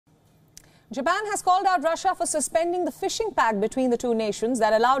Japan has called out Russia for suspending the fishing pact between the two nations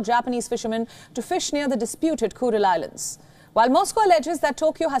that allowed Japanese fishermen to fish near the disputed Kuril Islands. While Moscow alleges that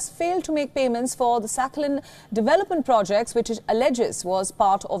Tokyo has failed to make payments for the Sakhalin development projects, which it alleges was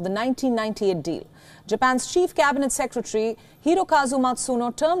part of the 1998 deal. Japan's Chief Cabinet Secretary Hirokazu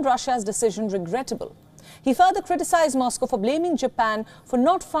Matsuno termed Russia's decision regrettable. He further criticized Moscow for blaming Japan for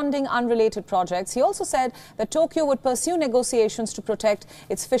not funding unrelated projects. He also said that Tokyo would pursue negotiations to protect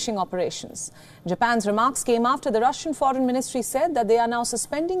its fishing operations. Japan's remarks came after the Russian Foreign Ministry said that they are now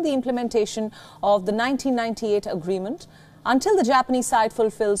suspending the implementation of the 1998 agreement until the Japanese side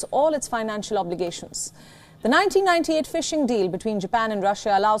fulfills all its financial obligations. The 1998 fishing deal between Japan and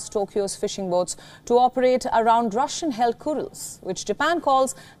Russia allows Tokyo's fishing boats to operate around Russian-held Kurils, which Japan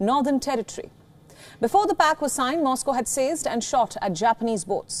calls Northern Territory. Before the pact was signed, Moscow had seized and shot at Japanese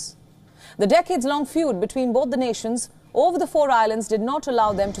boats. The decades-long feud between both the nations over the four islands did not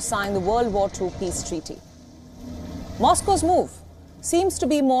allow them to sign the World War II peace treaty. Moscow's move seems to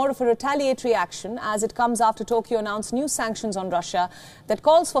be more of a retaliatory action as it comes after Tokyo announced new sanctions on Russia that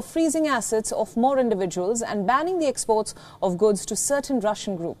calls for freezing assets of more individuals and banning the exports of goods to certain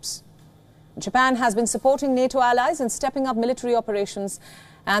Russian groups. Japan has been supporting NATO allies in stepping up military operations,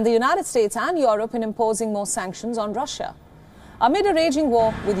 and the United States and Europe in imposing more sanctions on Russia amid a raging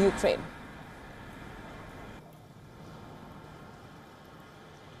war with Ukraine.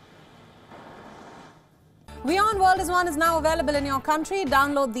 WION World is now available in your country.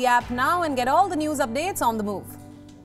 Download the app now and get all the news updates on the move.